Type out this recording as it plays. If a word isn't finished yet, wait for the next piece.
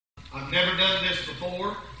I've never done this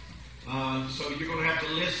before, so you're going to have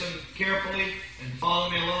to listen carefully and follow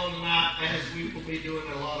me along tonight as we will be doing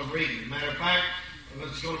a lot of reading. Matter of fact,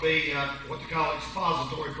 it's going to be what they call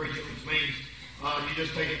expository preaching, which means you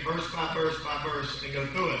just take it verse by verse by verse and go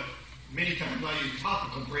through it. Many times I use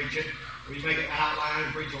topical preaching, where you make an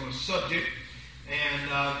outline, preach on a subject, and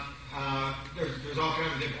there's all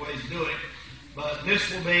kinds of different ways to do it. But this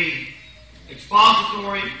will be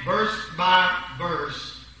expository, verse by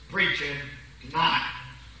verse preaching tonight.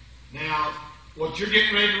 Now, what you're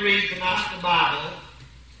getting ready to read tonight in the Bible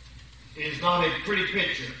is not a pretty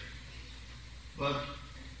picture. But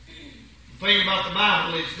the thing about the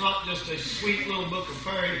Bible, it's not just a sweet little book of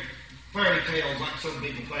fairy tales like some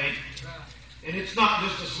people think. And it's not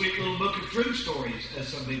just a sweet little book of true stories, as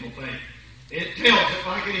some people think. It tells it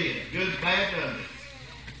like it is, good, bad, and ugly.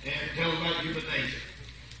 And it tells about human nature.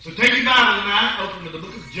 So take your Bible tonight, open to the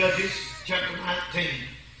book of Judges, chapter 19.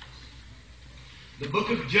 The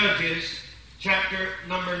book of Judges, chapter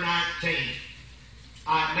number 19.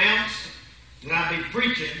 I announced that I'd be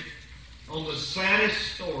preaching on the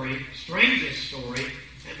saddest story, strangest story,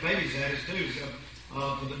 and maybe saddest too,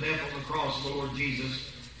 for the death on the cross of the Lord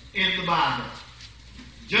Jesus in the Bible.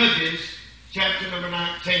 Judges, chapter number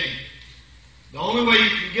 19. The only way you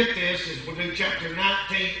can get this is we'll do chapter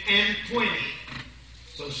 19 and 20.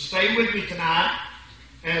 So stay with me tonight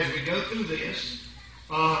as we go through this.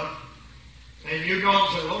 And you're going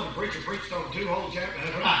to say, Lord, the preacher preached on 2 whole chapters.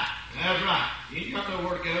 That's right. That's right. You ain't got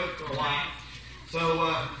nowhere to go for a while.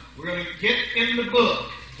 So we're going to get in the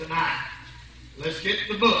book tonight. Let's get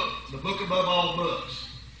the book above all books.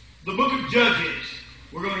 The book of Judges.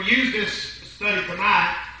 We're going to use this study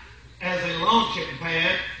tonight as a launching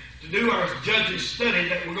pad to do our Judges study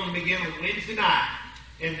that we're going to begin on Wednesday night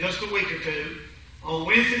in just a week or two. On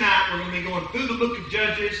Wednesday night, we're going to be going through the book of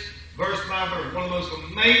Judges, verse by verse. One of the most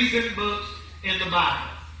amazing books in the Bible.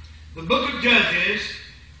 The book of Judges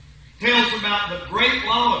tells about the great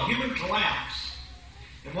law of human collapse.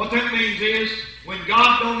 And what that means is, when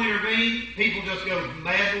God don't intervene, people just go from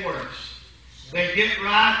bad to worse. They get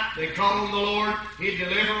right, they call on the Lord, He'd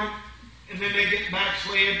deliver them, and then they get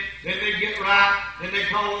backslid, then they get right, then they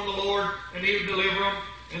call on the Lord, and He would deliver them,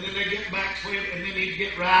 and then they get backslid, and then He'd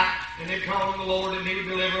get right, and they call on the Lord, and He would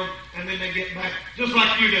deliver them, and then they get back, just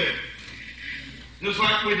like you do. Just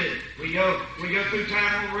like we do. We go through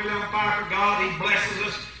time when we're really on fire for God, He blesses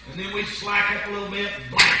us, and then we slack up a little bit,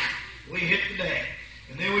 blank, we hit the deck.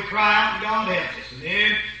 And then we cry out and God helps us. And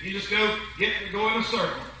then you just go in a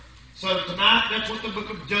circle. So tonight, that's what the book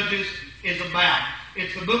of Judges is about.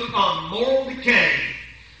 It's the book on moral decay.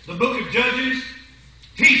 The book of Judges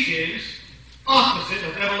teaches opposite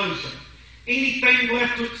of evolution. Anything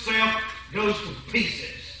left to itself goes to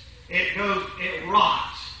pieces. It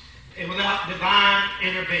rots, and without divine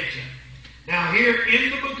intervention. Now here in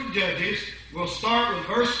the book of Judges, we'll start with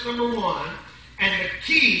verse number 1. And the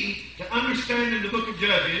key to understanding the book of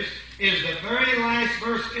Judges is the very last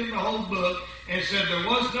verse in the whole book. And it said there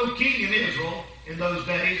was no king in Israel in those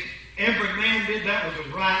days. Every man did that which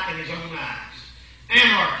was right in his own eyes.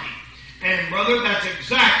 Anarchy. And brother, that's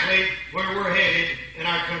exactly where we're headed in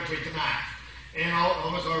our country tonight. And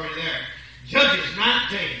almost already there. Judges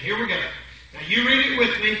 19. Here we go. Now you read it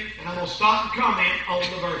with me, and I'm going to stop and comment on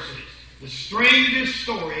the verses. The strangest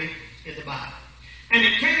story in the Bible. And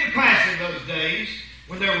it came to pass in those days,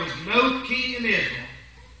 when there was no king in Israel,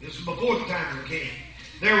 this was before the time of the king,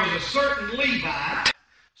 there was a certain Levite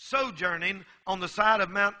sojourning on the side of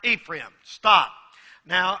Mount Ephraim. Stop.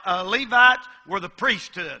 Now, Levites were the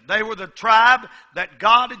priesthood. They were the tribe that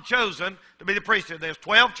God had chosen to be the priesthood. There's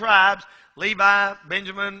 12 tribes: Levi,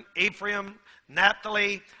 Benjamin, Ephraim,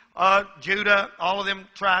 Naphtali, Judah, all of them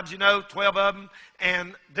tribes, 12 of them.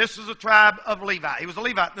 And this is a tribe of Levi. He was a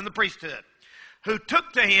Levite in the priesthood, who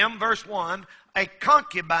took to him, verse 1, a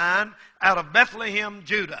concubine out of Bethlehem,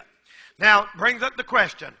 Judah. Now, brings up the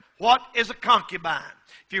question, what is a concubine?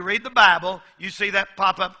 If you read the Bible, you see that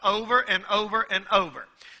pop up over and over and over.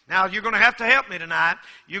 Now, you're going to have to help me tonight.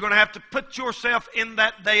 You're going to have to put yourself in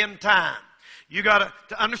that day and time. You got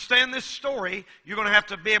to understand this story, you're going to have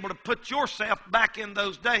to be able to put yourself back in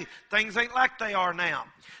those days. Things ain't like they are now.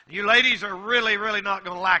 You ladies are really, really not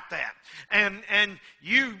going to like that. And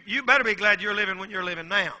you better be glad you're living when you're living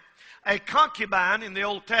now. A concubine in the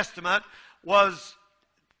Old Testament was,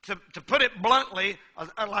 to put it bluntly,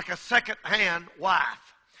 like a second-hand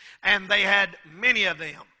wife. And they had many of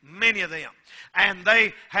them. And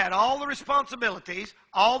they had all the responsibilities,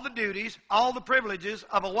 all the duties, all the privileges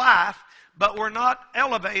of a wife, but were not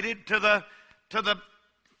elevated to the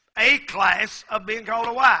A class of being called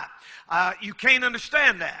a wife. You can't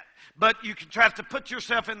understand that. but you can try to put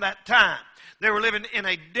yourself in that time. They were living in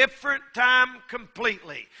a different time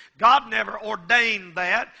completely. God never ordained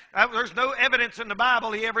that. There's no evidence in the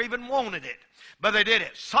Bible he ever even wanted it. But they did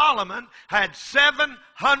it. Solomon had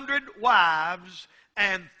 700 wives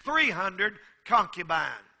and 300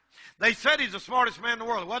 concubines. They said he's the smartest man in the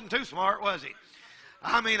world. He wasn't too smart, was he?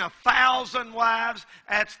 I mean, 1,000 wives.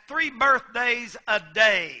 That's 3 birthdays a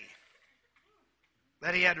day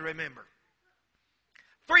that he had to remember.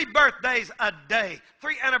 3 birthdays a day.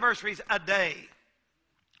 3 anniversaries a day.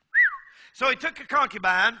 So he took a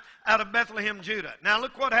concubine out of Bethlehem, Judah. Now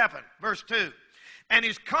look what happened. Verse 2. And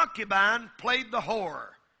his concubine played the whore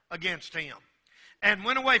against him and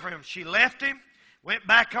went away from him. She left him, went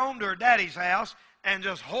back home to her daddy's house, and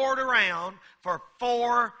just whored around for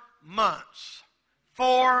 4 months.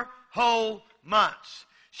 4 whole months.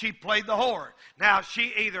 She played the whore. Now,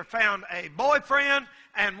 she either found a boyfriend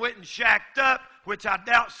and went and shacked up, which I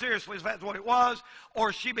doubt seriously if that's what it was,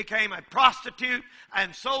 or she became a prostitute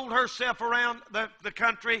and sold herself around the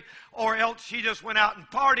country, or else she just went out and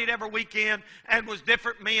partied every weekend and was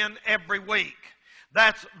different men every week.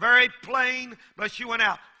 That's very plain, but she went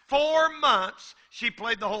out. 4 months she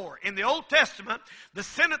played the whore. In the Old Testament, the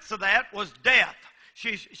sentence of that was death.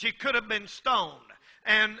 She could have been stoned,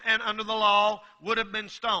 and under the law would have been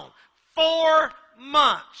stoned. 4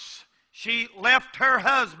 months she left her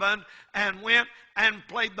husband and went and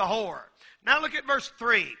played the whore. Now look at verse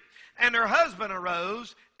 3. And her husband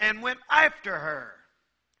arose and went after her.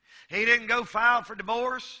 He didn't go file for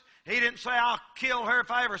divorce. He didn't say, I'll kill her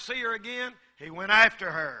if I ever see her again. He went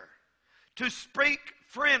after her to speak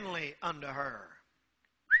friendly unto her.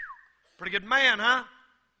 Pretty good man, huh?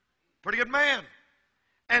 Pretty good man.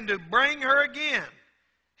 And to bring her again.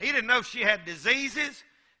 He didn't know she had diseases.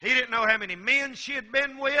 He didn't know how many men she had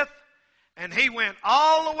been with. And he went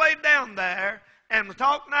all the way down there and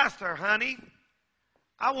talked nice to her. Honey,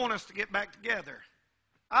 I want us to get back together.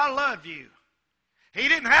 I love you. He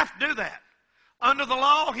didn't have to do that. Under the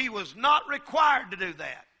law, he was not required to do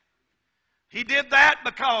that. He did that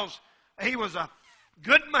because he was a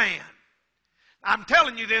good man. I'm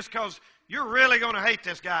telling you this because you're really going to hate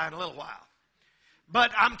this guy in a little while.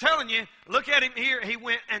 But I'm telling you, look at him here. He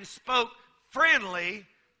went and spoke friendly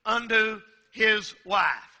unto his wife.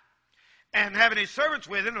 And having his servants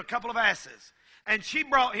with him, a couple of asses. And she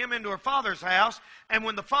brought him into her father's house. And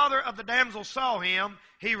when the father of the damsel saw him,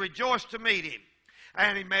 he rejoiced to meet him.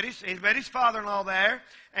 And he met his father-in-law there,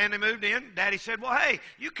 and they moved in. Daddy said, well, hey,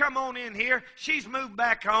 you come on in here. She's moved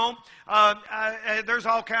back home. There's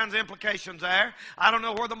all kinds of implications there. I don't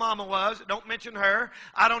know where the mama was. Don't mention her.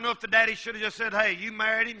 I don't know if the daddy should have just said, hey, you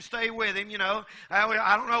married him, stay with him, you know.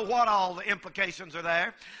 I don't know what all the implications are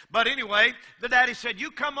there. But anyway, the daddy said, you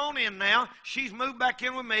come on in now. She's moved back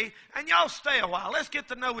in with me, and y'all stay a while. Let's get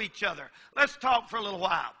to know each other. Let's talk for a little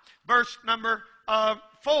while. Verse number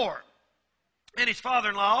 4. And his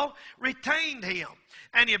father-in-law retained him,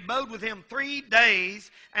 and he abode with him 3 days,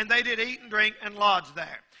 and they did eat and drink and lodge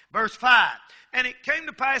there. Verse 5. And it came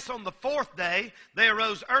to pass on the 4th day, they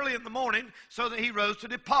arose early in the morning, so that he rose to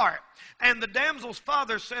depart. And the damsel's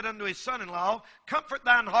father said unto his son-in-law, comfort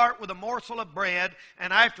thine heart with a morsel of bread,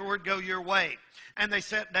 and afterward go your way. And they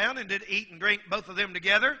sat down and did eat and drink, both of them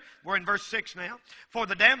together. We're in verse 6 now. For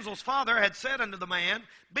the damsel's father had said unto the man,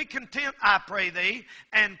 be content, I pray thee,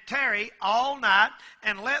 and tarry all night,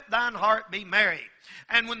 and let thine heart be merry.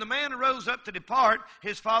 And when the man arose up to depart,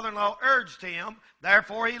 his father-in-law urged him,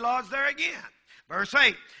 therefore he lodged there again. Verse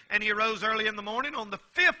 8, and he arose early in the morning on the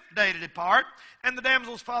 5th day to depart. And the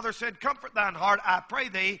damsel's father said, comfort thine heart, I pray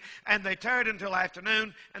thee. And they tarried until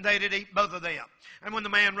afternoon, and they did eat both of them. And when the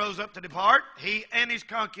man rose up to depart, he and his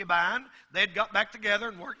concubine, they'd got back together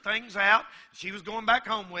and worked things out. She was going back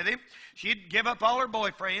home with him. She'd give up all her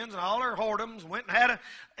boyfriends and all her whoredoms, went and had a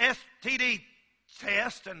STD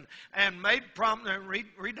test and made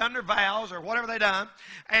redone their vows or whatever they done.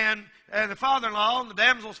 And the father-in-law and the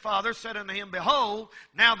damsel's father said unto him, behold,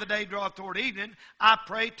 now the day draweth toward evening. I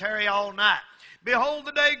pray tarry all night. Behold,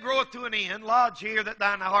 the day groweth to an end. Lodge here that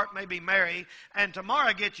thine heart may be merry. And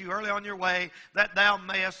tomorrow get you early on your way, that thou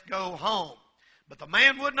mayest go home. But the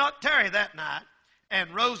man would not tarry that night,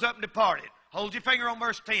 and rose up and departed. Hold your finger on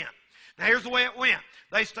verse 10. Now here's the way it went.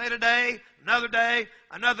 They stayed a day, another day,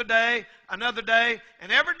 another day, another day.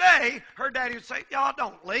 And every day, her daddy would say, y'all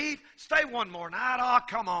don't leave. Stay one more night. Oh,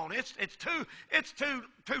 come on. It's too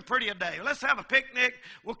pretty a day. Let's have a picnic.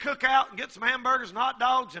 We'll cook out and get some hamburgers and hot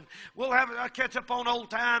dogs, and we'll have catch up on old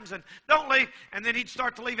times. And don't leave. And then he'd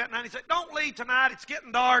start to leave at night. He'd say, don't leave tonight. It's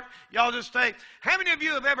getting dark. Y'all just stay. How many of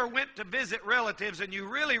you have ever went to visit relatives and you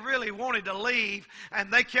really, really wanted to leave,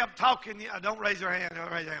 and they kept talking? Don't raise your hand.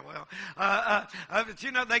 Don't raise your hand. Well, but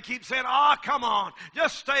you know, they keep saying, oh, come on.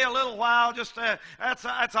 Just stay a little while. Just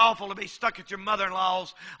that's awful to be stuck at your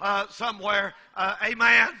mother-in-law's somewhere.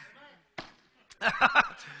 Amen.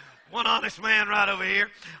 One honest man right over here.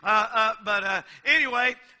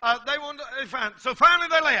 Anyway, they wanted to find. So finally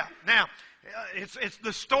they left. Now, it's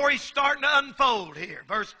the story starting to unfold here.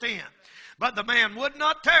 Verse 10. But the man would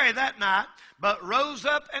not tarry that night, but rose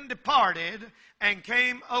up and departed, and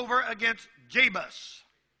came over against Jebus,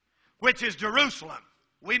 which is Jerusalem.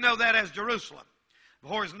 We know that as Jerusalem,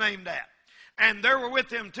 before it's named that. And there were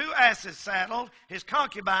with him 2 asses saddled. His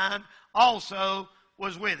concubine also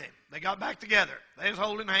was with him. They got back together. They was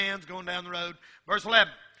holding hands going down the road. Verse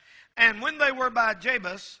 11. And when they were by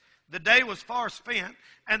Jebus, the day was far spent,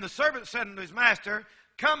 and the servant said unto his master,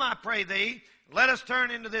 come, I pray thee, let us turn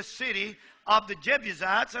into this city of the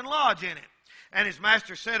Jebusites and lodge in it. And his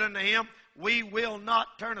master said unto him, we will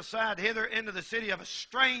not turn aside hither into the city of a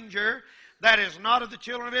stranger that is not of the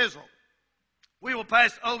children of Israel. We will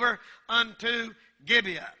pass over unto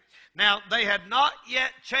Gibeah. Now, they had not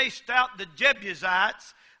yet chased out the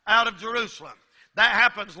Jebusites out of Jerusalem. That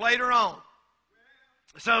happens later on.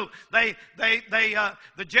 So the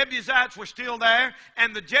Jebusites were still there,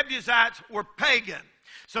 and the Jebusites were pagan.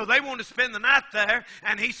 So they wanted to spend the night there,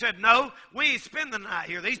 and he said, no, we ain't spend the night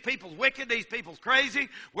here. These people's wicked, these people's crazy.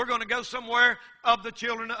 We're going to go somewhere of the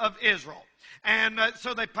children of Israel. And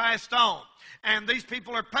so they passed on. And these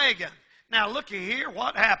people are pagan. Now, looky here,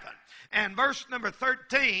 what happened? And verse number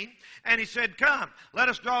 13, and he said, come, let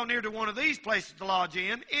us draw near to one of these places to lodge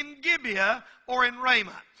in Gibeah or in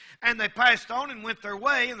Ramah. And they passed on and went their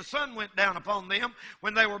way, and the sun went down upon them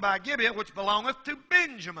when they were by Gibeah, which belongeth to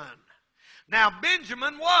Benjamin. Now,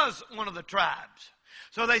 Benjamin was one of the tribes.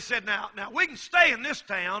 So they said, now we can stay in this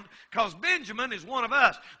town because Benjamin is one of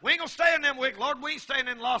us. We ain't going to stay in them wicked. Lord, we ain't staying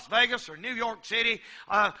in Las Vegas or New York City.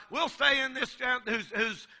 We'll stay in this town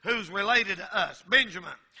who's related to us,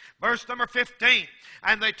 Benjamin. Verse number 15.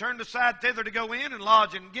 And they turned aside thither to go in and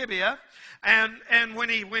lodge in Gibeah. And when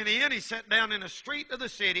he went in, he sat down in a street of the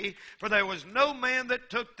city, for there was no man that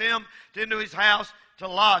took them into his house to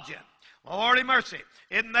lodge in. Lordy mercy.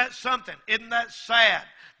 Isn't that something? Isn't that sad?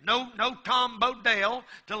 No Tom Bodell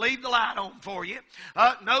to leave the light on for you.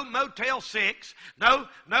 No Motel 6. No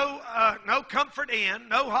Comfort Inn.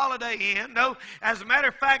 No Holiday Inn. No. As a matter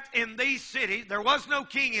of fact, in these cities, there was no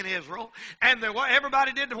king in Israel, and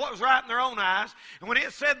everybody did what was right in their own eyes. And when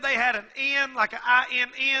it said they had an inn, like an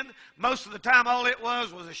INN, most of the time all it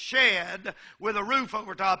was a shed with a roof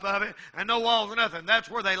over top of it and no walls or nothing. That's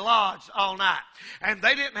where they lodged all night. And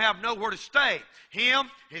they didn't have nowhere to stay. Him,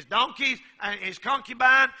 his donkeys, and his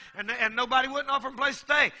concubine, and nobody wouldn't offer him a place to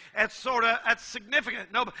stay. That's significant.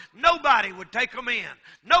 Nobody would take them in.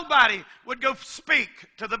 Nobody would go speak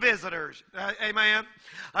to the visitors. Amen.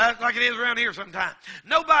 Like it is around here sometimes.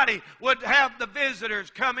 Nobody would have the visitors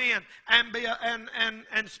come in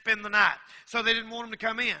and spend the night. So they didn't want them to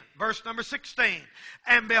come in. Verse number 16.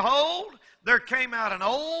 And behold, there came out an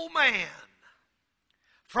old man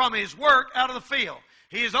from his work out of the field.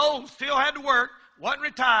 He is old, still had to work, wasn't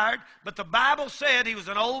retired, but the Bible said he was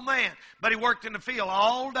an old man. But he worked in the field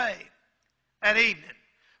all day at evening,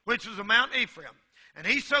 which was a Mount Ephraim. And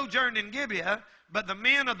he sojourned in Gibeah, but the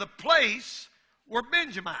men of the place were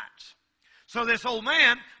Benjamites. So this old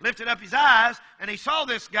man lifted up his eyes, and he saw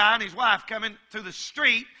this guy and his wife coming through the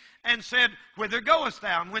street, and said, whither goest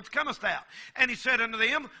thou, and whence comest thou? And he said unto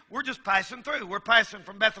them, we're just passing through. We're passing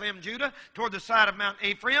from Bethlehem, Judah, toward the side of Mount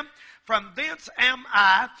Ephraim. From thence am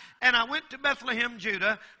I, and I went to Bethlehem,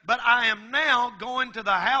 Judah, but I am now going to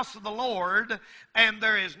the house of the Lord, and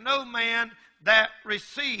there is no man that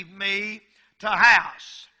received me to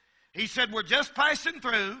house. He said, we're just passing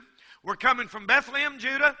through. We're coming from Bethlehem,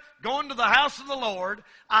 Judah, going to the house of the Lord.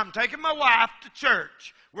 I'm taking my wife to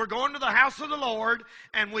church. We're going to the house of the Lord,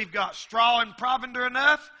 and we've got straw and provender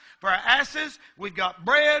enough for our asses. We've got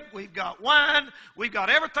bread. We've got wine. We've got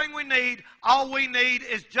everything we need. All we need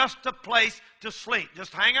is just a place to sleep.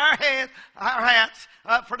 Just hang our hats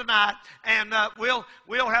for tonight, and we'll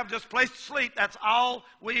have just a place to sleep. That's all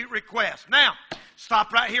we request. Now,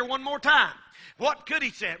 stop right here one more time. What could he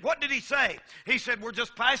say? What did he say? He said, we're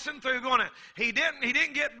just passing through. He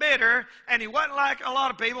didn't get bitter, and he wasn't like a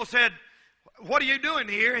lot of people said, what are you doing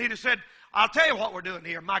here? He'd have said, I'll tell you what we're doing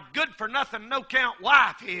here. My good-for-nothing, no-count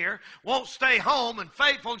wife here won't stay home and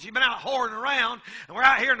faithful, and she's been out whoring around, and we're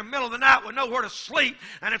out here in the middle of the night with nowhere to sleep,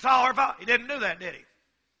 and it's all her fault. He didn't do that, did he?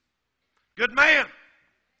 Good man.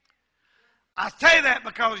 I tell you that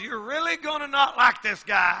because you're really going to not like this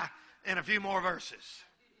guy in a few more verses.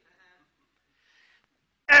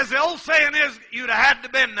 As the old saying is, you'd have had to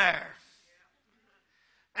been there.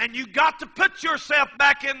 And you got to put yourself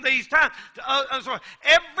back in these times.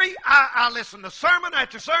 I listened to sermon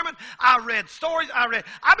after sermon. I read stories.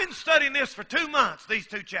 I've been studying this for 2 months, these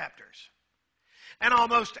 2 chapters. And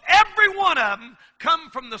almost every one of them come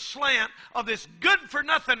from the slant of this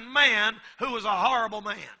good-for-nothing man who was a horrible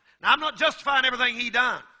man. Now, I'm not justifying everything he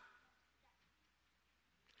done.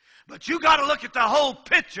 But you got to look at the whole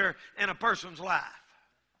picture in a person's life.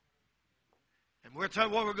 And we'll tell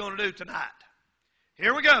you what we're going to do tonight.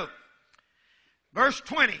 Here we go. Verse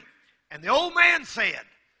 20. And the old man said,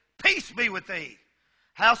 peace be with thee.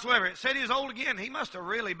 Howsoever, it said he was old again. He must have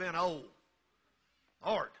really been old.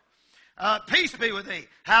 Lord. Peace be with thee.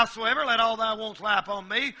 Howsoever, let all thy wants lie upon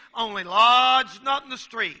me. Only lodge not in the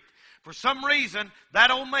street. For some reason, that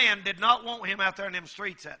old man did not want him out there in them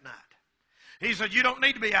streets that night. He said, you don't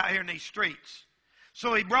need to be out here in these streets.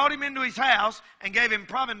 So he brought him into his house and gave him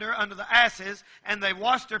provender unto the asses, and they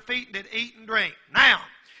washed their feet and did eat and drink. Now,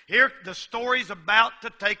 here the story's about to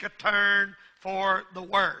take a turn for the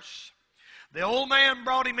worse. The old man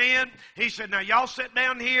brought him in. He said, now y'all sit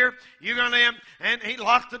down here. You're going to, and he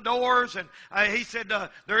locked the doors, and he said,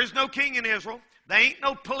 there is no king in Israel. There ain't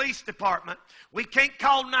no police department. We can't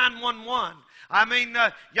call 911. I mean,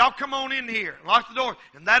 y'all come on in here. Lock the door.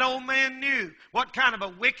 And that old man knew what kind of a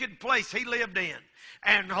wicked place he lived in.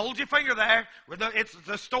 And hold your finger there.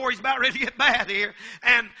 The story's about ready to get bad here.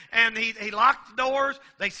 And he locked the doors.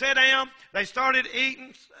 They sat down. They started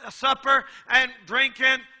eating supper and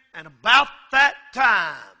drinking. And about that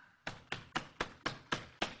time,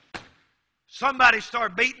 somebody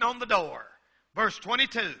started beating on the door. Verse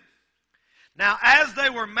 22. Now as they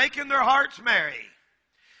were making their hearts merry,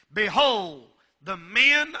 behold, the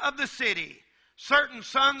men of the city, certain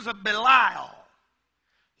sons of Belial.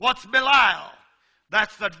 What's Belial?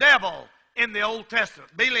 That's the devil in the Old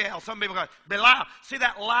Testament. Belial, some people call it Belial. See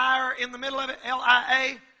that liar in the middle of it?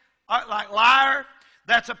 L-I-A? Like liar?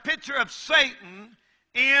 That's a picture of Satan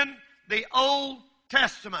in the Old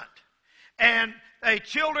Testament. And the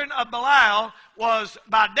children of Belial was,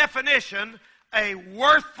 by definition, a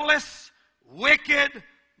worthless, wicked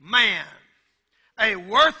man. A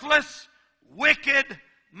worthless, wicked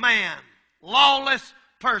man. Lawless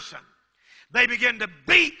person. They began to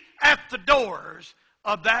beat at the doors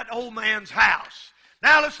of that old man's house.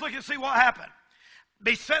 Now let's look and see what happened.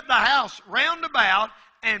 They set the house round about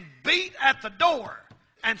and beat at the door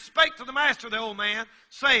and spake to the master of the old man,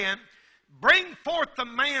 saying, bring forth the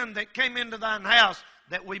man that came into thine house,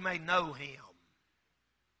 that we may know him.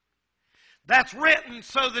 That's written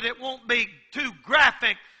so that it won't be too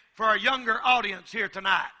graphic for our younger audience here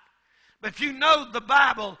tonight. But if you know the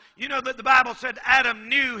Bible, you know that the Bible said Adam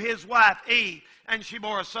knew his wife Eve, and she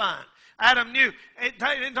bore a son. Adam knew. It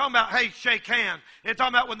ain't talking about, hey, shake hands. It's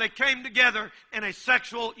talking about when they came together in a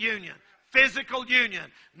sexual union, physical union,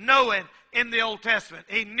 knowing in the Old Testament.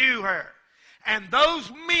 He knew her. And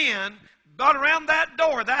those men got around that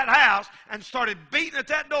door, that house, and started beating at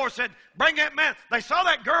that door, said, bring that man. They saw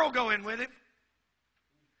that girl go in with him.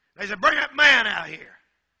 They said, bring that man out here,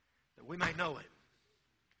 that we may know him.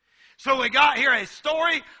 So we got here a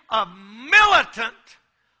story of militant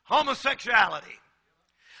homosexuality.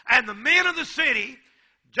 And the men of the city,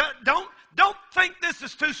 don't think this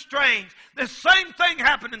is too strange. The same thing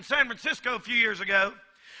happened in San Francisco a few years ago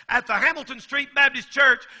at the Hamilton Street Baptist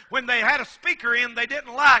Church when they had a speaker in they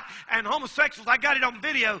didn't like, and homosexuals, I got it on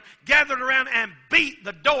video, gathered around and beat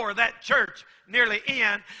the door of that church nearly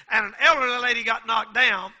in, and an elderly lady got knocked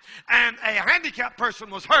down, and a handicapped person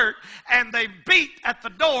was hurt, and they beat at the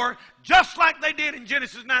door just like they did in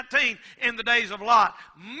Genesis 19 in the days of Lot.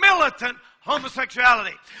 Militant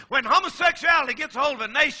homosexuality. When homosexuality gets a hold of a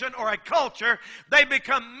nation or a culture, they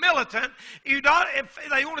become militant. You don't, if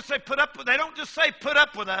they want to say put up with, they don't just say put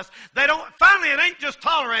up with us. They don't. Finally, it ain't just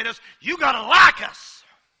tolerate us. You got to like us.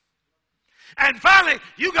 And finally,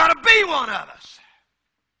 you got to be one of us.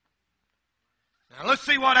 Now let's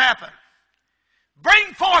see what happened.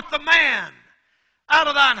 Bring forth the man out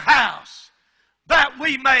of thine house, that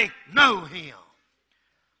we may know him.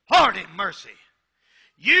 Lord in mercy.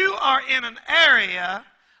 You are in an area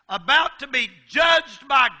about to be judged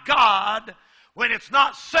by God when it's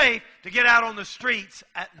not safe to get out on the streets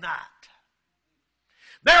at night.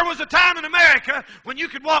 There was a time in America when you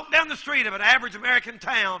could walk down the street of an average American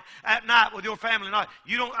town at night with your family.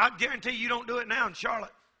 I guarantee you don't do it now in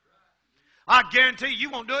Charlotte. I guarantee you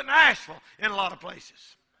won't do it in Asheville in a lot of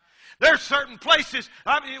places. There's certain places.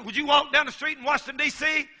 Would you walk down the street in Washington,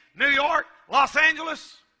 D.C., New York, Los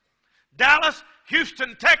Angeles, Dallas,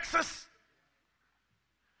 Houston, Texas?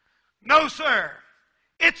 No, sir.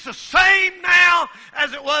 It's the same now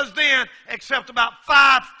as it was then, except about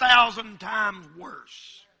 5,000 times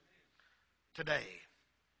worse today.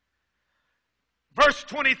 Verse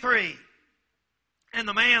 23. And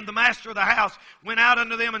the man, the master of the house, went out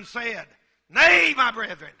unto them and said, Nay, my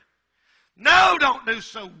brethren, no, don't do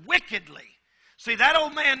so wickedly. See, that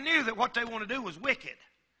old man knew that what they want to do was wicked.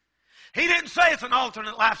 He didn't say it's an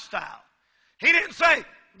alternate lifestyle. He didn't say,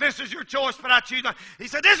 this is your choice, but I choose not. He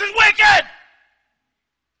said, this is wicked.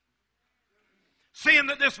 Seeing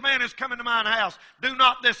that this man is coming to mine house, do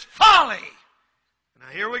not this folly. Now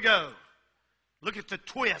here we go. Look at the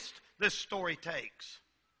twist this story takes.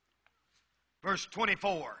 Verse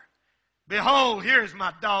 24. Behold, here's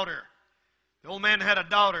my daughter. The old man had a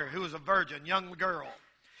daughter who was a virgin, young girl.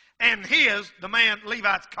 And the man,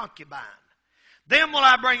 Levi's concubine. Them will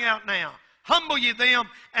I bring out now. Humble ye them,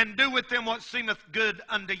 and do with them what seemeth good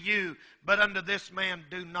unto you. But unto this man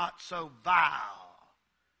do not so vile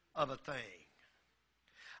of a thing.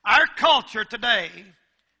 Our culture today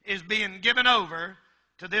is being given over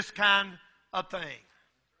to this kind of thing.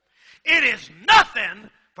 It is nothing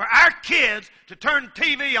for our kids to turn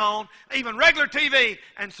TV on, even regular TV,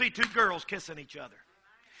 and see two girls kissing each other.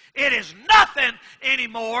 It is nothing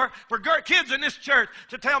anymore for kids in this church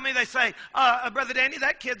to tell me, they say, Brother Danny,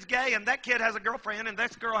 that kid's gay, and that kid has a girlfriend, and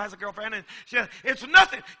this girl has a girlfriend. And it's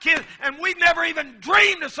nothing. Kids, and we never even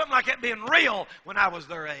dreamed of something like that being real when I was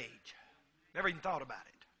their age. Never even thought about it.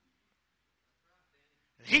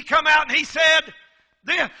 He come out and he said,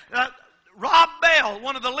 Rob Bell,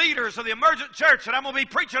 one of the leaders of the emergent church that I'm going to be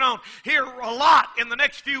preaching on here a lot in the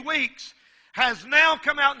next few weeks, has now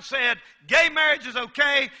come out and said, gay marriage is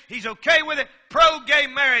okay. He's okay with it. Pro-gay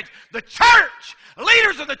marriage. The church,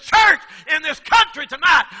 leaders of the church in this country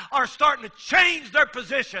tonight are starting to change their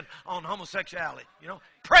position on homosexuality. You know,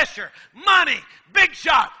 pressure, money, big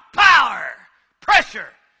shot, power, pressure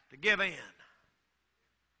to give in.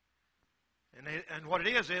 And what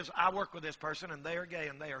it is I work with this person, and they are gay,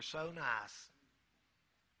 and they are so nice.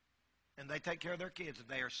 And they take care of their kids, and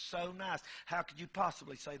they are so nice. How could you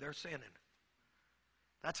possibly say they're sinning?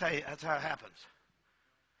 That's how it happens.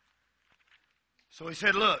 So he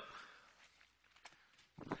said, look.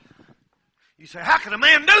 You say, how can a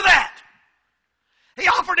man do that? He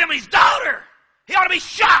offered him his daughter. He ought to be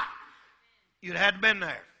shot. You'd have had to been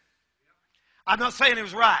there. I'm not saying it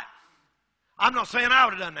was right. I'm not saying I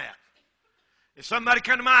would have done that. If somebody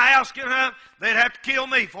come to my house, they'd have to kill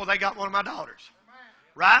me before they got one of my daughters.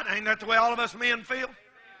 Right? Ain't that the way all of us men feel?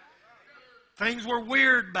 Things were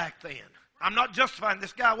weird back then. I'm not justifying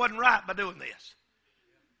this guy wasn't right by doing this.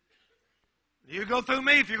 You go through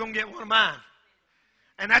me if you're going to get one of mine.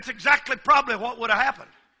 And that's exactly probably what would have happened.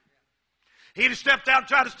 He'd have stepped out and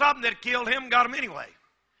tried to stop him. They'd have killed him and got him anyway.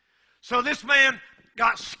 So this man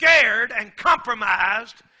got scared and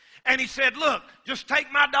compromised. And he said, look, just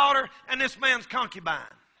take my daughter and this man's concubine.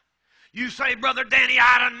 You say, Brother Danny,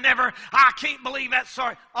 I can't believe that.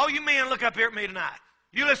 Sorry. All you men, look up here at me tonight.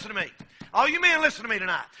 You listen to me. All you men, listen to me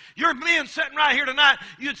tonight. Your men sitting right here tonight,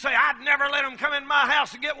 you'd say, I'd never let them come in my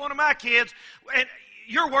house and get one of my kids. And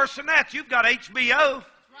you're worse than that. You've got HBO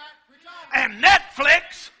and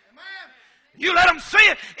Netflix. You let them see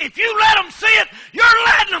it. If you let them see it, you're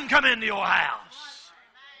letting them come into your house.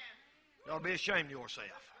 You ought to be ashamed of yourself.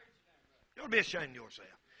 You ought to be ashamed of yourself.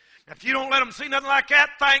 Now, if you don't let them see nothing like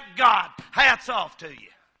that, thank God. Hats off to you.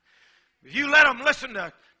 If you let them listen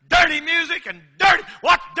to dirty music and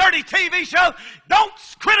watch dirty TV shows, don't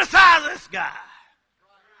criticize this guy.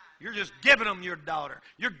 You're just giving them your daughter.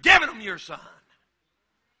 You're giving them your son.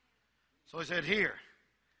 So he said, here,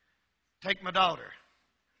 take my daughter.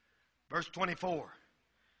 Verse 24.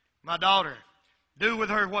 My daughter, do with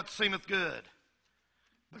her what seemeth good.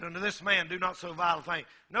 But unto this man do not so vile a thing.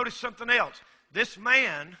 Notice something else. This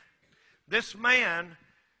man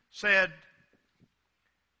said,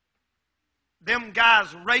 them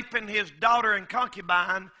guys raping his daughter and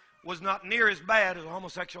concubine was not near as bad as a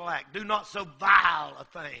homosexual act. Do not so vile a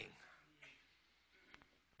thing.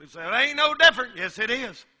 We say, it ain't no different. Yes, it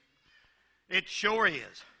is. It sure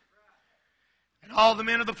is. And all the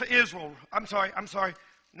men of Israel, I'm sorry,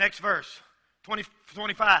 next verse,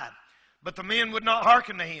 25. But the men would not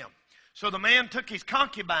hearken to him. So the man took his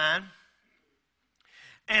concubine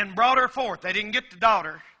and brought her forth. They didn't get the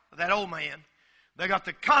daughter of that old man. They got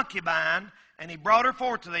the concubine, and he brought her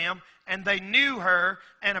forth to them, and they knew her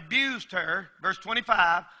and abused her, verse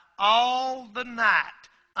 25, all the night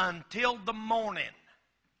until the morning.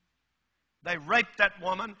 They raped that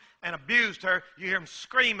woman and abused her. You hear them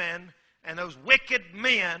screaming, and those wicked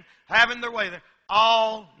men having their way there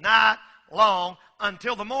all night long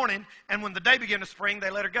until the morning. And when the day began to spring, they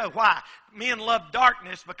let her go. Why? Men love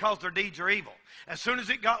darkness because their deeds are evil. As soon as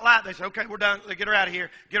it got light, they said, okay, we're done. Get her out of here.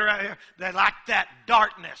 Get her out of here. They like that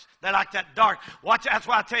darkness. They like that dark. Watch. That's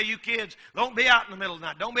why I tell you kids, don't be out in the middle of the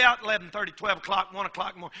night. Don't be out at 11:30, 12 o'clock, 1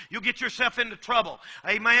 o'clock more. You'll get yourself into trouble.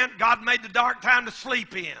 Amen. God made the dark time to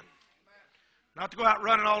sleep in. Not to go out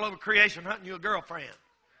running all over creation hunting you a girlfriend.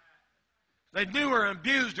 They knew her and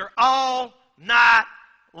abused her all night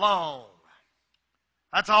long.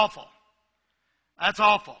 That's awful. That's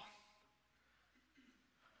awful.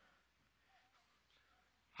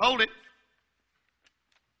 Hold it.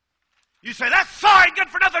 You say, that's sorry, good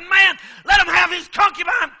for nothing man. Let him have his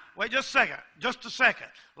concubine. Wait just a second. Just a second.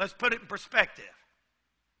 Let's put it in perspective.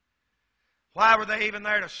 Why were they even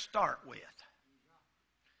there to start with?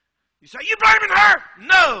 You say, you blaming her?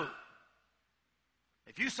 No.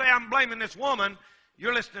 If you say I'm blaming this woman,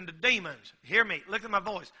 you're listening to demons. Hear me. Look at my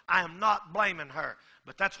voice. I am not blaming her.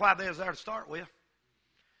 But that's why they was there to start with.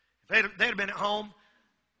 If they'd have been at home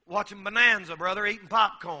watching Bonanza, brother, eating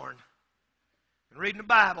popcorn and reading the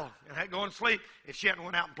Bible and had going to sleep if she hadn't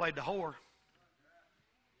went out and played the whore.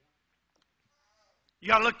 You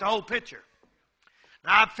got to look at the whole picture.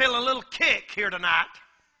 Now, I feel a little kick here tonight.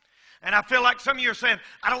 And I feel like some of you are saying,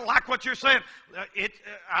 I don't like what you're saying.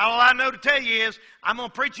 All I know to tell you is, I'm going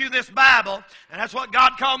to preach you this Bible, and that's what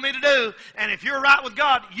God called me to do. And if you're right with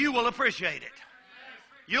God, you will appreciate it.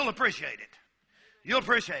 You'll appreciate it. You'll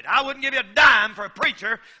appreciate it. I wouldn't give you a dime for a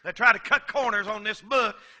preacher that tried to cut corners on this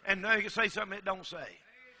book and they can say something it don't say.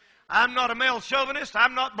 I'm not a male chauvinist.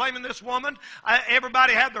 I'm not blaming this woman.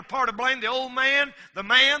 Everybody had their part of blame. The old man,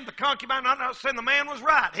 the concubine. I'm not saying the man was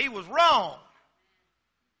right. He was wrong.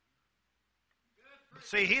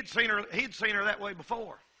 See, he'd seen her that way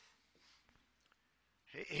before.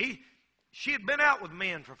 She had been out with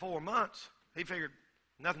men for 4 months. He figured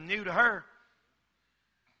nothing new to her.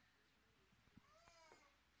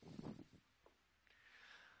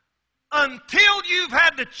 Until you've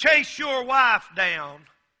had to chase your wife down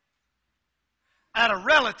at a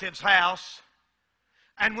relative's house,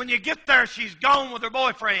 and when you get there, she's gone with her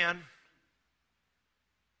boyfriend,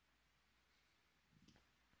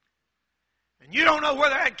 and you don't know where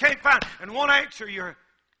they can't find, and won't answer your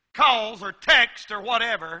calls or text or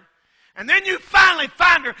whatever, and then you finally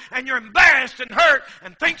find her, and you're embarrassed and hurt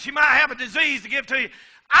and think she might have a disease to give to you,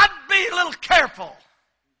 I'd be a little careful.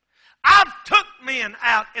 I've took men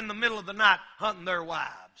out in the middle of the night hunting their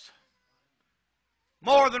wives.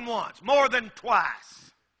 More than once, more than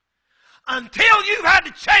twice. Until you've had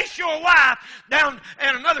to chase your wife down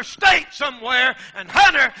in another state somewhere and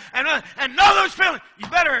hunt her and know those feelings, you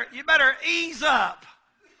better ease up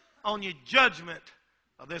on your judgment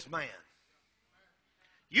of this man.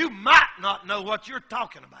 You might not know what you're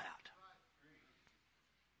talking about.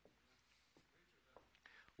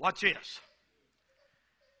 Watch this.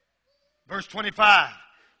 Verse 25,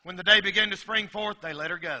 when the day began to spring forth, they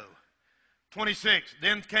let her go. 26,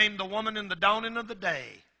 then came the woman in the dawning of the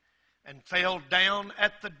day and fell down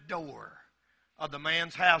at the door of the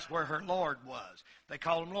man's house where her Lord was. They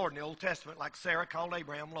called him Lord in the Old Testament, like Sarah called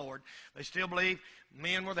Abraham Lord. They still believe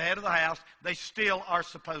men were the head of the house. They still are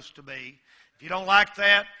supposed to be. If you don't like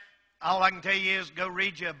that, all I can tell you is go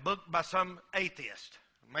read you a book by some atheist.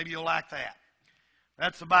 Maybe you'll like that.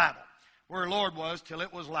 That's the Bible, where her Lord was till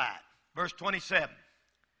it was light. Verse 27,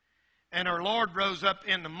 and her Lord rose up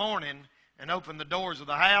in the morning and opened the doors of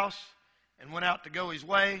the house and went out to go his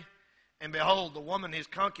way. And behold, the woman, his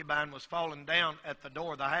concubine, was fallen down at the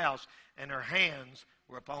door of the house, and her hands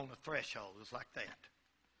were upon the threshold. Just like that.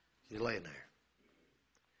 She's laying there.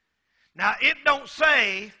 Now, it don't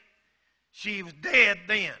say she was dead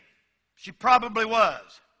then. She probably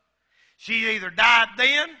was. She either died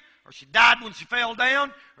then, or she died when she fell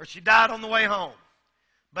down, or she died on the way home.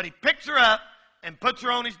 But he picks her up and puts her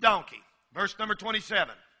on his donkey. Verse number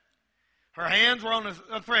 27. Her hands were on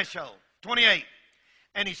the threshold. 28.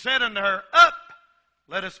 And he said unto her, up,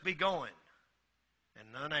 let us be going.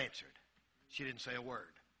 And none answered. She didn't say a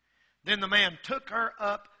word. Then the man took her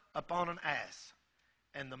up upon an ass.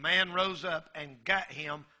 And the man rose up and got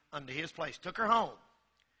him unto his place. Took her home.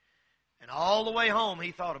 And all the way home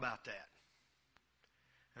he thought about that.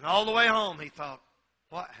 And all the way home he thought,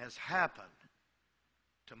 what has happened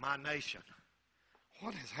to my nation?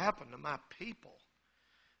 What has happened to my people?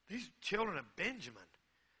 These children of Benjamin,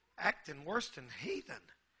 acting worse than heathen.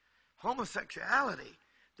 Homosexuality.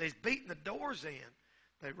 They's beating the doors in.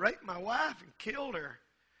 They raped my wife and killed her.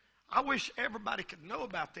 I wish everybody could know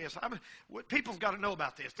about this. People's got to know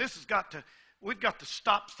about this. We've got to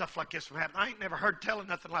stop stuff like this from happening. I ain't never heard telling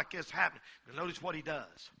nothing like this happening. But notice what he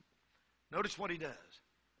does. Notice what he does.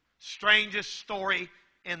 Strangest story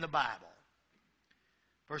in the Bible.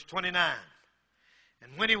 Verse 29.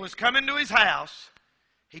 And when he was coming to his house,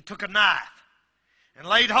 he took a knife and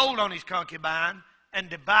laid hold on his concubine and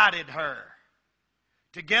divided her,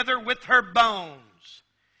 together with her bones,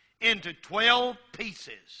 into 12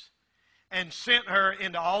 pieces, and sent her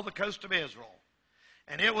into all the coast of Israel.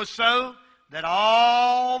 And it was so that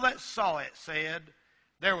all that saw it said,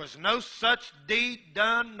 there was no such deed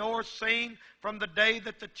done nor seen from the day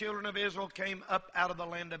that the children of Israel came up out of the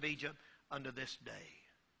land of Egypt unto this day.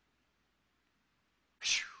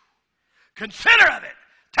 Whew. Consider of it.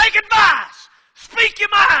 Take advice. Speak your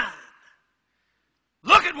mind.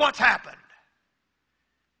 Look at what's happened.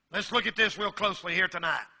 Let's look at this real closely here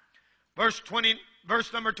tonight. Verse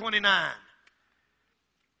number 29.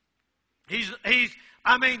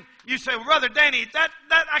 You say, well, Brother Danny, that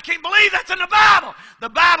I can't believe that's in the Bible. The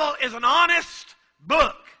Bible is an honest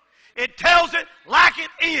book. It tells it like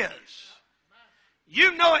it is.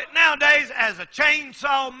 You know it nowadays as a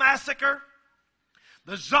chainsaw massacre,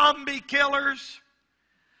 the zombie killers,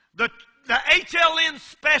 the HLN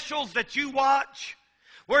specials that you watch,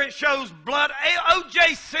 where it shows blood.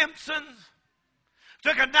 O.J. Simpson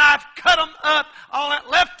took a knife, cut them up, all that,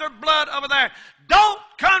 left their blood over there. Don't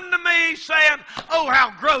come to me saying, oh,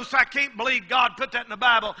 how gross, I can't believe God put that in the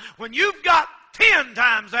Bible, when you've got 10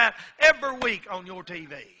 times that every week on your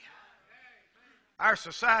TV. Our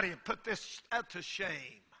society has put this to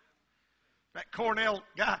shame. That Cornell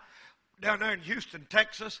guy down there in Houston,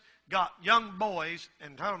 Texas, got young boys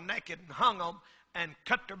and had them naked and hung them and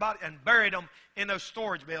cut their body and buried them in those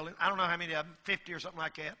storage buildings. I don't know how many of them, 50 or something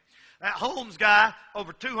like that. That Holmes guy,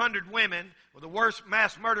 over 200 women, was the worst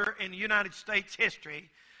mass murderer in United States history.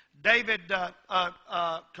 David,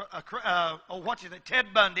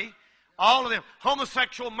 Ted Bundy, all of them,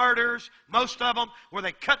 homosexual murders, most of them, where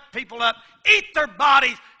they cut people up, eat their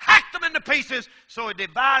bodies, hack them into pieces, so it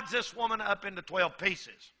divides this woman up into 12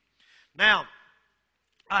 pieces. Now,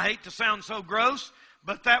 I hate to sound so gross,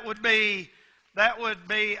 but that would be the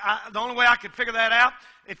only way I could figure that out.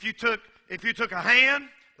 If you took a hand,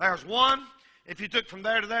 there's one. If you took from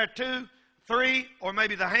there to there, 2, 3, or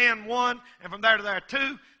maybe the hand 1, and from there to there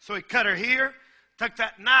 2. So he cut her here, took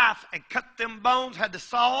that knife and cut them bones, had to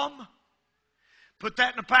saw them, put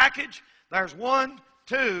that in a package. There's 1,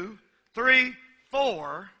 2, 3,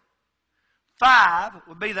 4, 5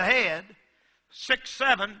 would be the head, 6,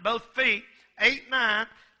 7, both feet, 8, 9,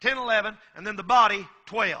 10, 11, and then the body,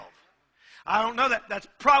 12. I don't know that. That's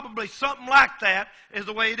probably something like that is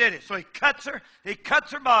the way he did it. So he cuts her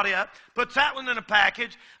body up, puts that one in a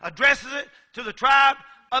package, addresses it to the tribe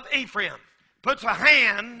of Ephraim, puts a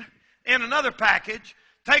hand in another package,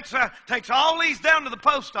 takes all these down to the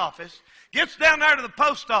post office, gets down there to the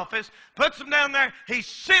post office, puts them down there. He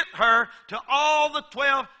sent her to all the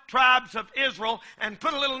 12 tribes of Israel and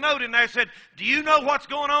put a little note in there that said, do you know what's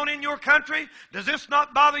going on in your country? Does this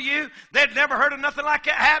not bother you? They'd never heard of nothing like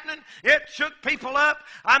that happening. It shook people up.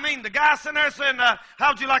 I mean, the guy sitting there saying,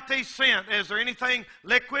 how'd you like these sent? Is there anything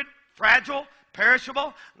liquid, fragile,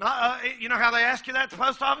 perishable? You know how they ask you that at the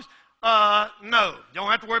post office? No, don't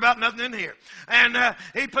have to worry about nothing in here. And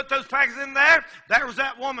he put those packets in there. There was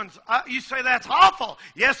that woman's. You say that's awful.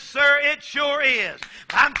 Yes, sir, it sure is.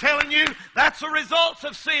 I'm telling you, that's the results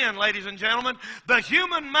of sin, ladies and gentlemen. The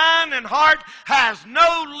human mind and heart has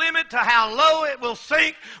no limit to how low it will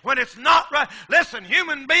sink when it's not right. Listen,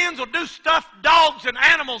 human beings will do stuff dogs and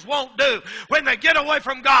animals won't do when they get away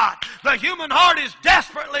from God. The human heart is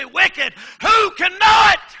desperately wicked. Who can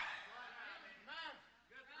know it?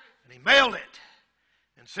 He mailed it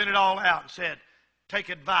and sent it all out and said, take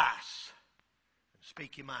advice and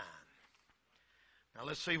speak your mind. Now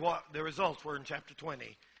let's see what the results were in chapter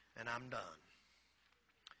 20, and I'm done.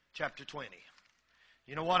 Chapter 20.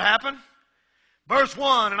 You know what happened? Verse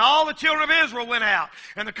 1, and all the children of Israel went out,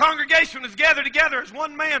 and the congregation was gathered together as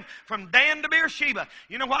one man from Dan to Beersheba.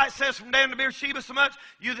 You know why it says from Dan to Beersheba so much?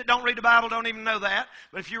 You that don't read the Bible don't even know that.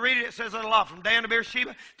 But if you read it, it says it a lot. From Dan to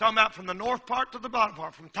Beersheba, talking about from the north part to the bottom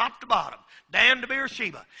part, from top to bottom. Dan to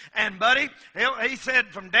Beersheba. And buddy, he said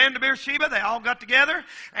from Dan to Beersheba, they all got together,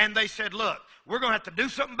 and they said, look, we're going to have to do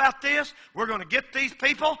something about this. We're going to get these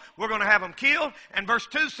people. We're going to have them killed. And verse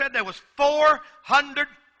 2 said there was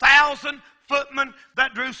 400,000 footmen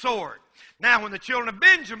that drew sword. Now, when the children of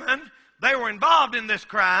Benjamin, they were involved in this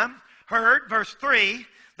crime, heard, verse 3,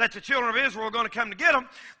 that the children of Israel were going to come to get them,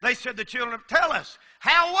 they said, tell us,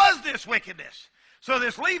 how was this wickedness? So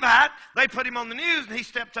this Levite, they put him on the news, and he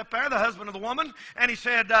stepped up there, the husband of the woman, and he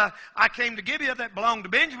said, I came to Gibeah that belonged to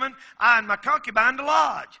Benjamin, I and my concubine to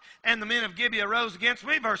lodge. And the men of Gibeah arose against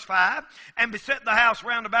me, verse 5, and beset the house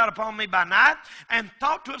round about upon me by night, and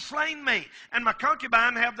thought to have slain me. And my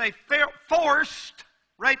concubine have they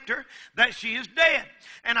raped her, that she is dead.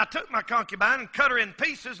 And I took my concubine and cut her in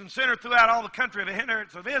pieces and sent her throughout all the country of the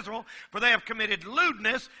inheritance of Israel, for they have committed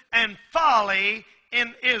lewdness and folly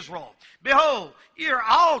in Israel. Behold, ye are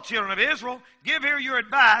all children of Israel. Give here your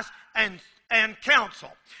advice and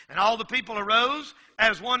counsel. And all the people arose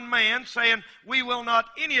as one man, saying, we will not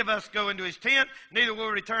any of us go into his tent, neither will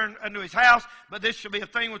we return unto his house, but this shall be a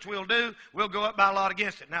thing which we'll do. We'll go up by lot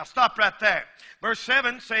against it. Now, stop right there. Verse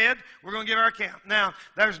 7 said, we're going to give our account. Now,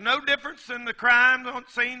 there's no difference in the crimes on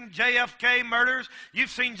scene, JFK murders. You've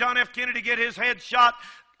seen John F. Kennedy get his head shot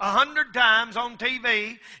 100 times on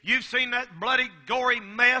TV. You've seen that bloody, gory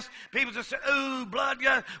mess. People just say, ooh, blood,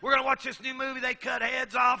 we're going to watch this new movie. They cut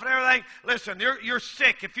heads off and everything. Listen, you're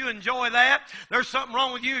sick if you enjoy that. There's something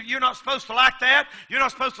wrong with you. You're not supposed to like that. You're not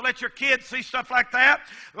supposed to let your kids see stuff like that.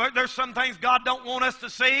 There's some things God don't want us to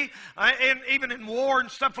see, even in war and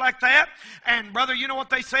stuff like that. And, brother, you know what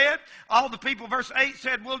they said? All the people, verse 8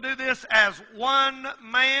 said, we'll do this as one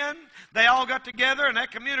man. They all got together in that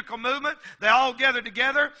communical movement. They all gathered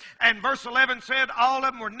together. And verse 11 said all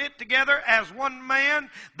of them were knit together as one man.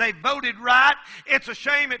 They voted right. It's a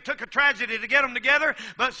shame it took a tragedy to get them together,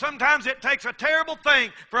 but sometimes it takes a terrible thing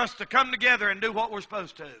for us to come together and do what we're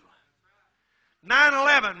supposed to.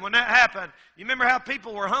 9/11, when that happened, you remember how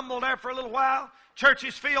people were humbled there for a little while?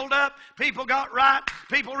 Churches filled up. People got right.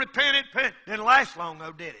 People repented. Didn't last long,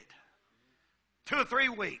 though, did it? 2 or 3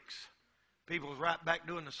 weeks. People was right back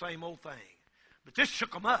doing the same old thing. But this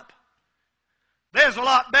shook them up. There's a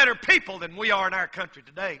lot better people than we are in our country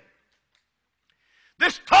today.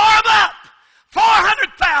 This tore them up.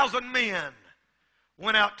 400,000 men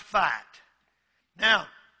went out to fight. Now,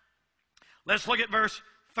 let's look at verse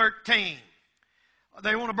 13.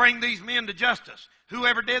 They want to bring these men to justice.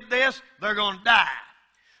 Whoever did this, they're going to die.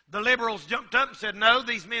 The liberals jumped up and said, no,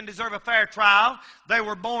 these men deserve a fair trial. They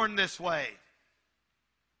were born this way.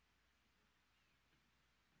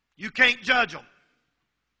 You can't judge them.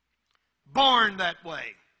 Born that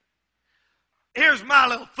way. Here's my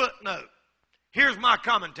little footnote. Here's my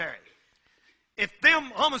commentary. If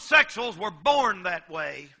them homosexuals were born that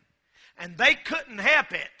way, and they couldn't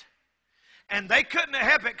help it,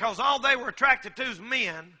 because all they were attracted to is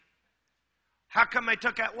men, how come they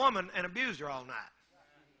took that woman and abused her all night?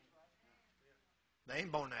 They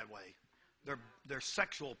ain't born that way. They're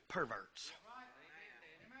sexual perverts.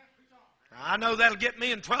 Now, I know that'll get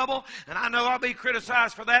me in trouble, and I know I'll be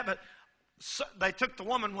criticized for that, but they took the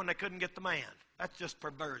woman when they couldn't get the man. That's just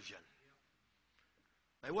perversion.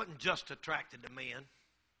 They wasn't just attracted to men.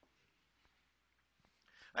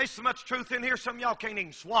 There's so much truth in here, some of y'all can't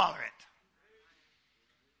even swallow it.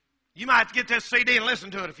 You might have to get this CD and listen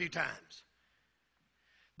to it a few times.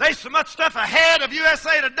 There's so much stuff ahead of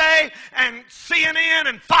USA Today and CNN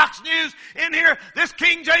and Fox News in here. This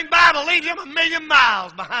King James Bible leaves them 1,000,000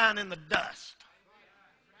 miles behind in the dust.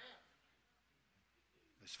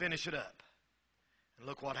 Let's finish it up. And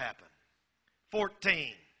look what happened.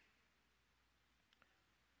 14.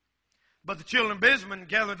 But the children of Benjamin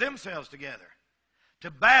gathered themselves together to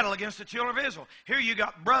battle against the children of Israel. Here you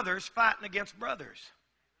got brothers fighting against brothers.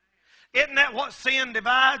 Isn't that what sin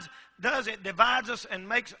does? It divides us and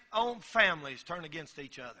makes own families turn against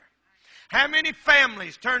each other. How many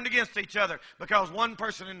families turned against each other because one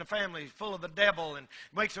person in the family is full of the devil and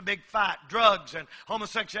makes a big fight, drugs and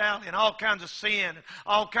homosexuality and all kinds of sin and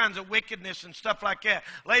all kinds of wickedness and stuff like that.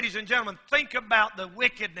 Ladies and gentlemen, think about the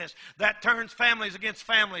wickedness that turns families against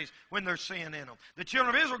families when there's sin in them. The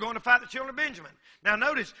children of Israel are going to fight the children of Benjamin. Now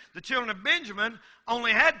notice, the children of Benjamin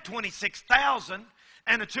only had 26,000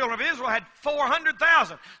 and the children of Israel had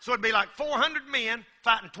 400,000. So it'd be like 400 men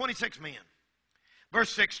fighting 26 men. Verse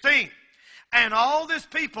 16. And all this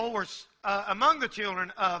people were among the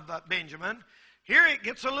children of Benjamin. Here it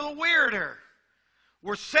gets a little weirder.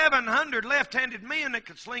 Were 700 left-handed men that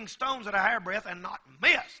could sling stones at a hairbreadth and not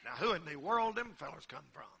miss. Now, who in the world them fellas come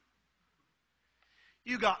from?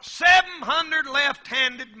 You got 700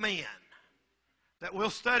 left-handed men that we'll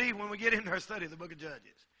study when we get into our study of the book of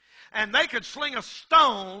Judges. And they could sling a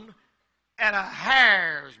stone at a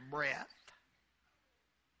hair's breadth.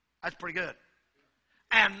 That's pretty good.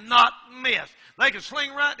 And not miss. They could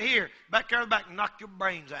sling right here, back there, back, and knock your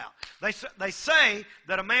brains out. They say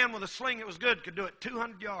that a man with a sling that was good could do it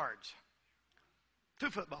 200 yards. 2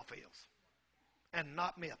 football fields. and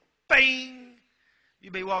knocked me a bing.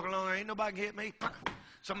 You be walking along there, ain't nobody can hit me.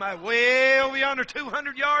 Somebody way over yonder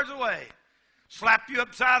 200 yards away slap you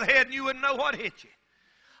upside the head and you wouldn't know what hit you.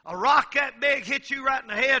 A rock that big hit you right in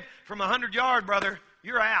the head from 100 yards, brother.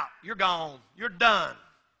 You're out. You're gone. You're done.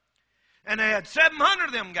 And they had 700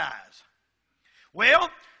 of them guys. Well,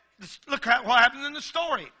 look at what happens in the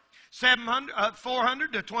story.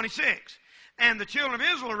 400 to 26. And the children of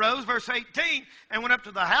Israel arose, verse 18, and went up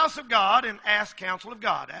to the house of God and asked counsel of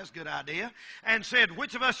God. That's a good idea. And said,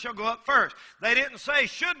 which of us shall go up first? They didn't say,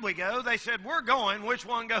 should we go? They said, we're going. Which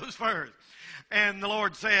one goes first? And the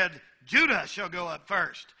Lord said, Judah shall go up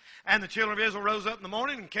first. And the children of Israel rose up in the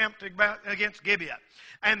morning and camped against Gibeah.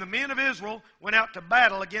 And the men of Israel went out to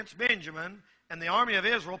battle against Benjamin, and the army of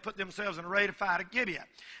Israel put themselves in array to fight at Gibeah.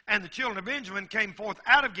 And the children of Benjamin came forth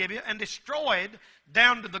out of Gibeah and destroyed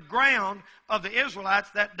down to the ground of the Israelites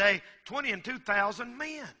that day 22,000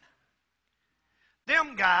 men.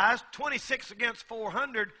 Them guys, 26 against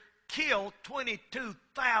 400, killed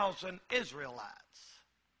 22,000 Israelites.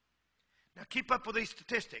 Now keep up with these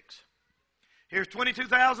statistics. Here's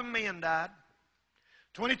 22,000 men died.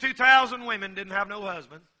 22,000 women didn't have no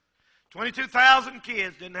husband. 22,000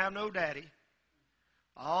 kids didn't have no daddy.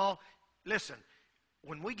 Oh, listen,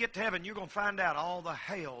 when we get to heaven, you're going to find out all the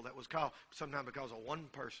hell that was caused sometimes because of one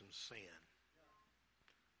person's sin.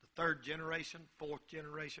 The third generation, fourth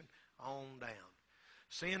generation, on down.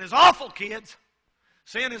 Sin is awful, kids.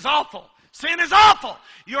 Sin is awful. Sin is awful.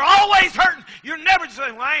 You're always hurting. You're never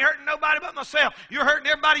saying, well, I ain't hurting nobody but myself. You're hurting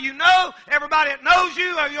everybody you know, everybody that knows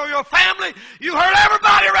you, or your family. You hurt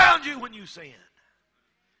everybody around you when you sin.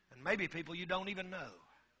 And maybe people you don't even know.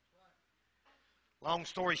 Long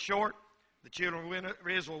story short, the children of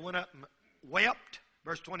Israel went up and wept,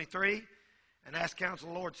 verse 23, and asked counsel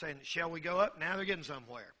of the Lord, saying, shall we go up? Now they're getting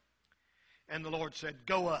somewhere. And the Lord said,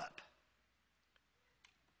 go up.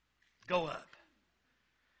 Go up.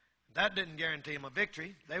 That didn't guarantee them a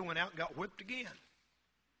victory. They went out and got whipped again.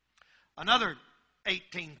 Another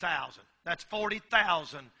 18,000. That's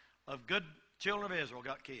 40,000 of good children of Israel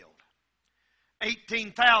got killed.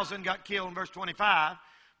 18,000 got killed in verse 25.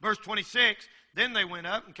 Verse 26, then they went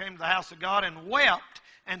up and came to the house of God and wept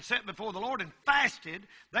and sat before the Lord and fasted.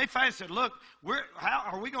 They fasted, look, how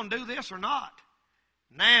are we going to do this or not?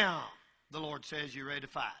 Now, the Lord says you're ready to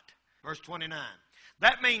fight. Verse 29.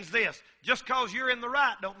 That means this. Just because you're in the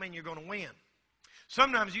right don't mean you're going to win.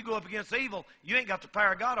 Sometimes you go up against evil, you ain't got the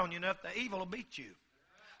power of God on you enough, the evil will beat you.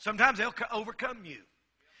 Sometimes they'll overcome you.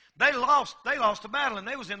 They lost the battle, and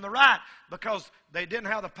they was in the right because they didn't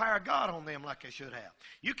have the power of God on them like they should have.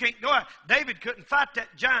 You can't go out. David couldn't fight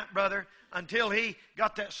that giant, brother, until he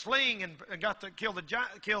got that sling and got to kill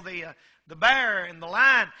the bear and the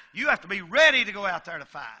lion. You have to be ready to go out there to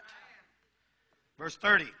fight. Verse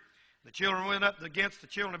 30. The children went up against the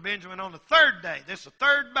children of Benjamin on the third day. This is the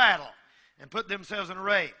third battle, and put themselves in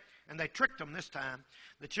array. And they tricked them this time.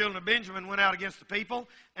 The children of Benjamin went out against the people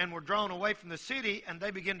and were drawn away from the city, and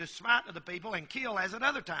they began to smite of the people and kill as at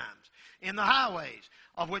other times in the highways,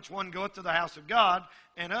 of which one goeth to the house of God,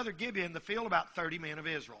 and other Gibeah in the field, about 30 men of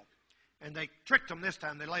Israel. And they tricked them this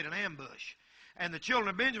time. They laid an ambush. And the children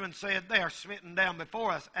of Benjamin said, they are smitten down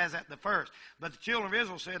before us as at the first. But the children of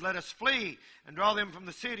Israel said, let us flee and draw them from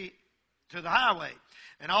the city to the highway.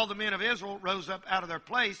 And all the men of Israel rose up out of their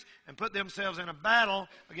place and put themselves in a battle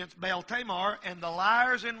against Baal Tamar and the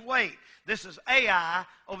liers in wait. This is Ai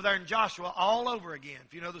over there in Joshua all over again,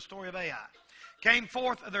 if you know the story of Ai. Came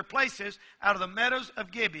forth of their places out of the meadows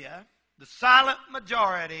of Gibeah. The silent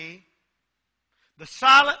majority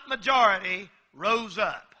rose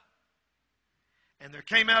up. And there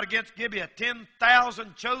came out against Gibeah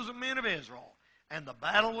 10,000 chosen men of Israel, and the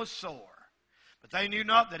battle was sore. But they knew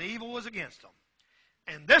not that evil was against them.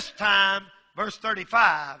 And this time, verse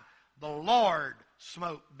 35, the Lord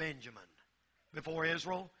smote Benjamin before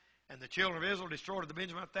Israel, and the children of Israel destroyed the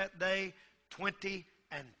Benjamin that day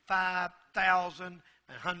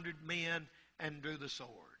 25,100 men, and drew the sword.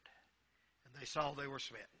 And they saw they were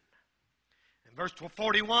smitten. In verse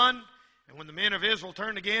 41, and when the men of Israel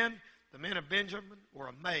turned again, the men of Benjamin were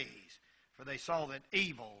amazed, for they saw that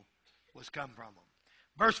evil was come from them.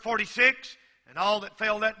 Verse 46, and all that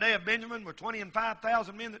fell that day of Benjamin were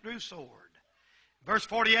 25,000 men that drew sword. Verse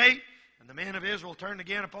 48, and the men of Israel turned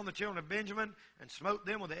again upon the children of Benjamin and smote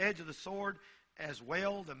them with the edge of the sword, as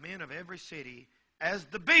well the men of every city as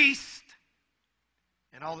the beast,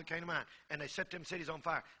 and all that came to mind. And they set them cities on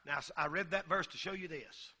fire. Now, I read that verse to show you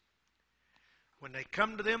this. When they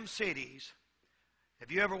come to them cities,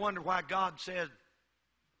 have you ever wondered why God said,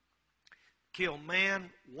 kill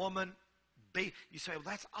man, woman, beast? You say, well,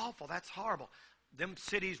 that's awful, that's horrible. Them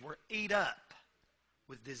cities were eat up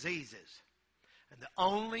with diseases. And the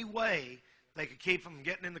only way they could keep them from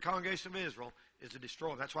getting in the congregation of Israel is to destroy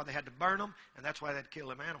them. That's why they had to burn them, and that's why they had to kill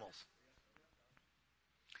them animals.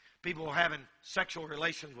 People were having sexual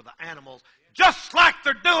relations with the animals, just like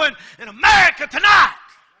they're doing in America tonight.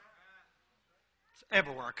 It's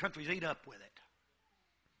everywhere. Our countries eat up with it.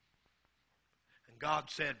 And God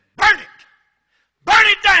said, burn it. Burn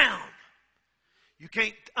it down. You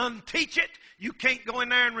can't unteach it. You can't go in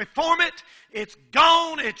there and reform it. It's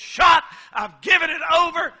gone. It's shot. I've given it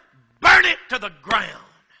over. Burn it to the ground.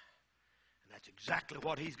 And that's exactly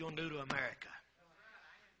what he's going to do to America.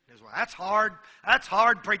 That's hard. That's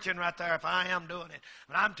hard preaching right there if I am doing it.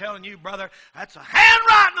 But I'm telling you, brother, that's a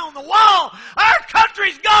handwriting on the wall. Our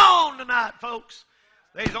country's gone tonight, folks.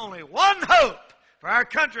 There's only one hope for our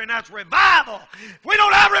country, and that's revival. If we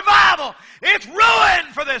don't have revival, it's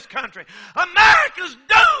ruin for this country. America's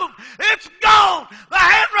doomed. It's gone. The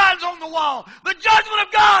handwriting's on the wall. The judgment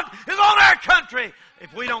of God is on our country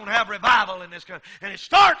if we don't have revival in this country. And it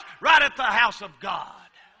starts right at the house of God.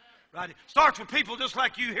 Right? It starts with people just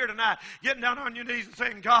like you here tonight, getting down on your knees and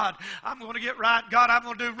saying, God, I'm going to get right. God, I'm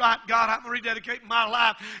going to do right. God, I'm going to rededicate my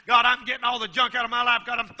life. God, I'm getting all the junk out of my life.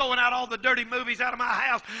 God, I'm throwing out all the dirty movies out of my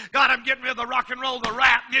house. God, I'm getting rid of the rock and roll, the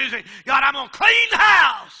rap music. God, I'm going to clean the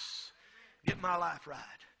house. Get my life right.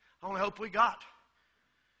 Only hope we got.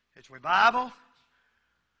 It's revival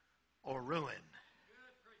or ruin.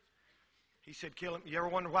 He said, kill him. You ever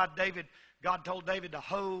wonder why God told David to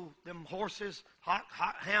hoe them horses, cock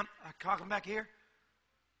them back here?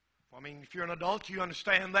 Well, I mean, if you're an adult, you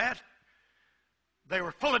understand that. They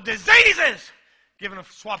were full of diseases,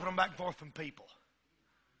 swapping them back and forth from people.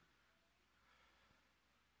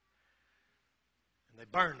 And they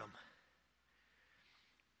burned them.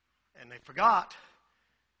 And they forgot,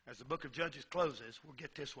 as the book of Judges closes, we'll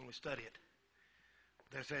get this when we study it.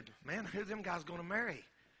 They said, man, who are them guys going to marry?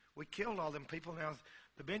 We killed all them people. Now,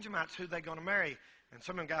 the Benjamites, who they going to marry? And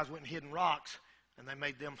some of them guys went and hid in rocks, and they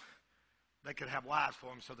made them, they could have wives for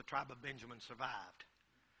them, so the tribe of Benjamin survived.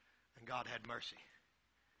 And God had mercy.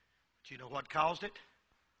 But you know what caused it?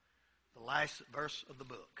 The last verse of the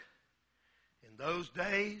book. In those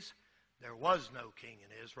days, there was no king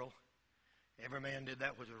in Israel. Every man did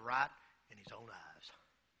that which was right in his own eyes.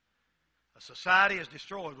 A society is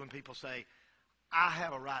destroyed when people say, I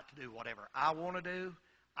have a right to do whatever I want to do.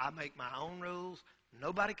 I make my own rules.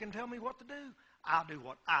 Nobody can tell me what to do. I'll do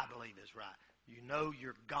what I believe is right. You know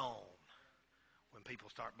you're gone when people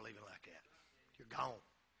start believing like that. You're gone.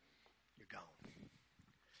 You're gone.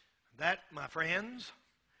 That, my friends,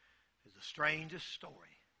 is the strangest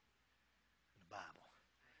story in the Bible.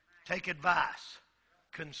 Take advice.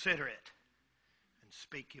 Consider it. And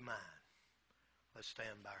speak your mind. Let's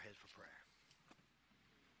stand by our heads for prayer.